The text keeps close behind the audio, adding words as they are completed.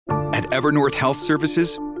Evernorth Health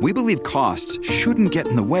Services, we believe costs shouldn't get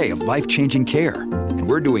in the way of life-changing care, and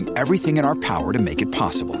we're doing everything in our power to make it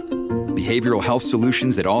possible. Behavioral health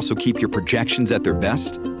solutions that also keep your projections at their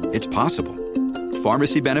best? It's possible.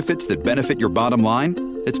 Pharmacy benefits that benefit your bottom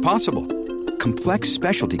line? It's possible. Complex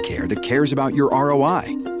specialty care that cares about your ROI?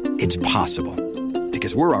 It's possible.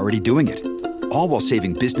 Because we're already doing it. All while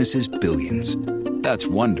saving businesses billions. That's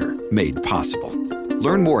Wonder made possible.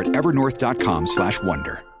 Learn more at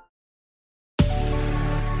evernorth.com/wonder.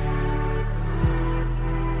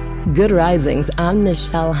 Good risings. I'm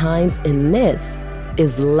Nichelle Hines, and this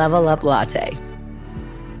is Level Up Latte.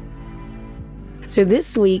 So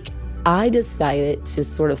this week, I decided to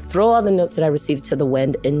sort of throw all the notes that I received to the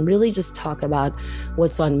wind and really just talk about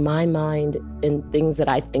what's on my mind and things that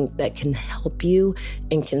I think that can help you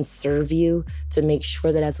and can serve you to make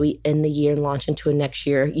sure that as we end the year and launch into a next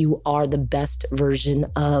year, you are the best version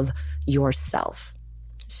of yourself.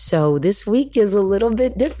 So this week is a little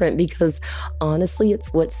bit different because honestly,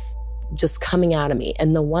 it's what's just coming out of me.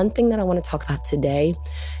 And the one thing that I want to talk about today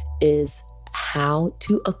is how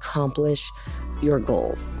to accomplish your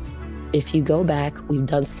goals. If you go back, we've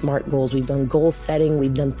done SMART goals, we've done goal setting,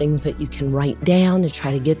 we've done things that you can write down to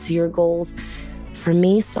try to get to your goals. For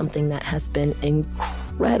me, something that has been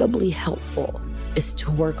incredibly helpful is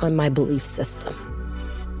to work on my belief system.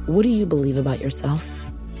 What do you believe about yourself?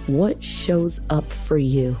 What shows up for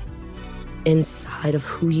you inside of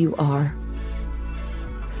who you are?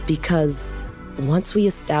 Because once we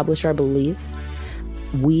establish our beliefs,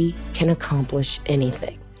 we can accomplish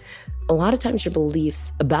anything. A lot of times your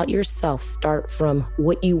beliefs about yourself start from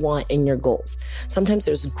what you want in your goals. Sometimes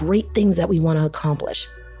there's great things that we want to accomplish.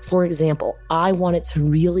 For example, I wanted to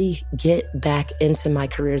really get back into my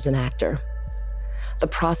career as an actor. The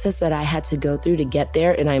process that I had to go through to get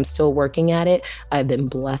there, and I'm still working at it. I've been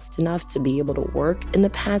blessed enough to be able to work in the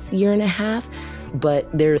past year and a half, but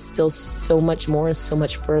there's still so much more and so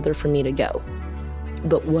much further for me to go.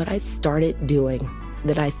 But what I started doing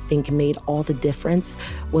that I think made all the difference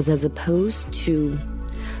was, as opposed to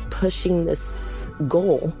pushing this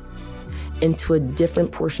goal into a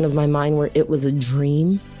different portion of my mind where it was a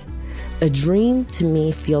dream to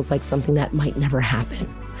me feels like something that might never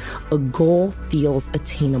happen. A goal feels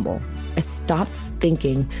attainable. I stopped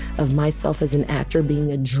thinking of myself as an actor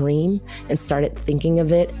being a dream and started thinking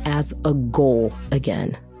of it as a goal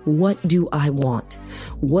again. What do I want?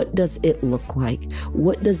 What does it look like?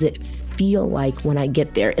 What does it feel like when I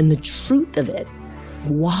get there? And the truth of it,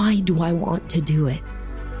 why do I want to do it?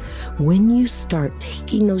 When you start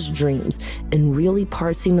taking those dreams and really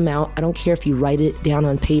parsing them out, I don't care if you write it down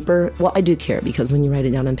on paper. Well, I do care, because when you write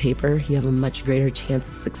it down on paper, you have a much greater chance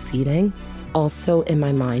of succeeding. Also in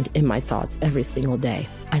my mind, in my thoughts every single day,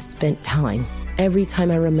 I spent time. Every time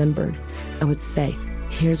I remembered, I would say,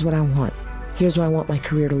 here's what I want. Here's what I want my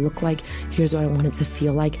career to look like. Here's what I want it to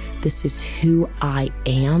feel like. This is who I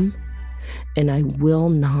am, and I will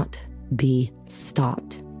not be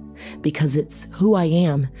stopped. Because it's who I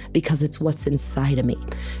am, because it's what's inside of me.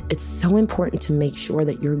 It's so important to make sure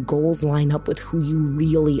that your goals line up with who you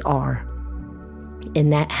really are.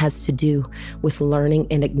 And that has to do with learning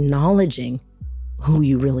and acknowledging who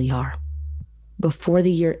you really are. Before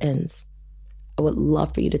the year ends, I would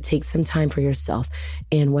love for you to take some time for yourself.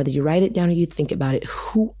 And whether you write it down or you think about it,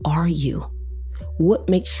 who are you? What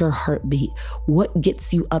makes your heart beat? What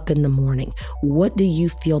gets you up in the morning? What do you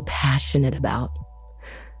feel passionate about?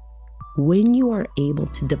 When you are able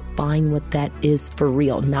to define what that is for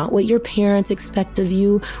real, not what your parents expect of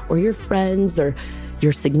you or your friends or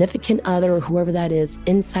your significant other or whoever that is,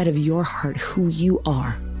 inside of your heart, who you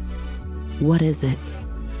are, what is it?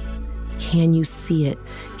 Can you see it?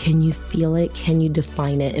 Can you feel it? Can you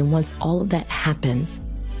define it? And once all of that happens,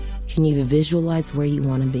 can you visualize where you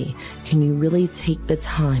want to be? Can you really take the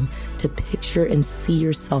time to picture and see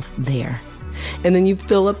yourself there? And then you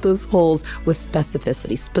fill up those holes with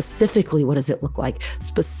specificity. Specifically, what does it look like?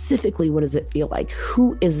 Specifically, what does it feel like?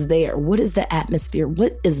 Who is there? What is the atmosphere?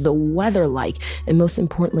 What is the weather like? And most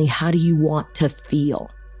importantly, how do you want to feel?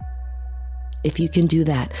 If you can do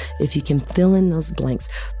that, if you can fill in those blanks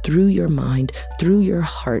through your mind, through your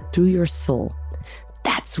heart, through your soul,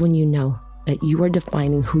 that's when you know that you are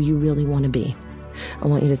defining who you really want to be. I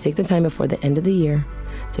want you to take the time before the end of the year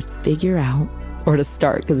to figure out, or to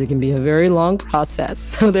start, because it can be a very long process.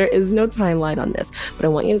 So there is no timeline on this. But I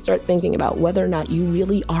want you to start thinking about whether or not you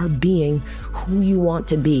really are being who you want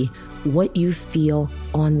to be, what you feel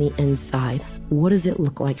on the inside. What does it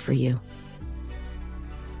look like for you?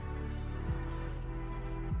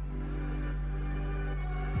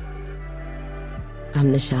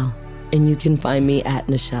 I'm Nichelle, and you can find me at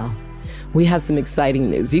Nichelle. We have some exciting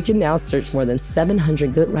news. You can now search more than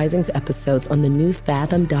 700 Good Risings episodes on the new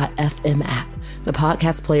Fathom.fm app, the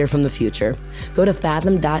podcast player from the future. Go to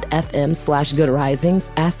fathom.fm/Good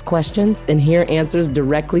Risings, ask questions, and hear answers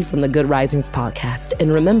directly from the Good Risings podcast.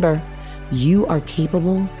 And remember, you are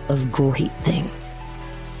capable of great things.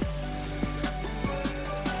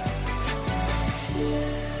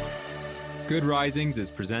 Good Risings is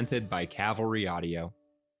presented by Cavalry Audio.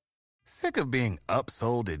 Sick of being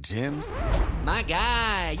upsold at gyms? My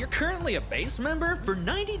guy, you're currently a base member? For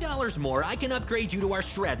 $90 more, I can upgrade you to our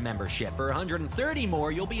Shred membership. For $130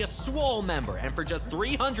 more, you'll be a Swole member. And for just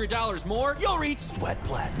 $300 more, you'll reach Sweat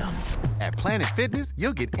Platinum. At Planet Fitness,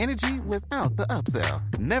 you'll get energy without the upsell.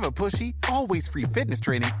 Never pushy, always free fitness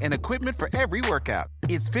training and equipment for every workout.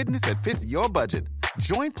 It's fitness that fits your budget.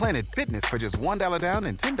 Join Planet Fitness for just $1 down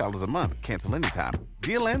and $10 a month. Cancel anytime.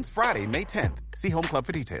 Deal ends Friday, May 10th. See Home Club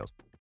for details.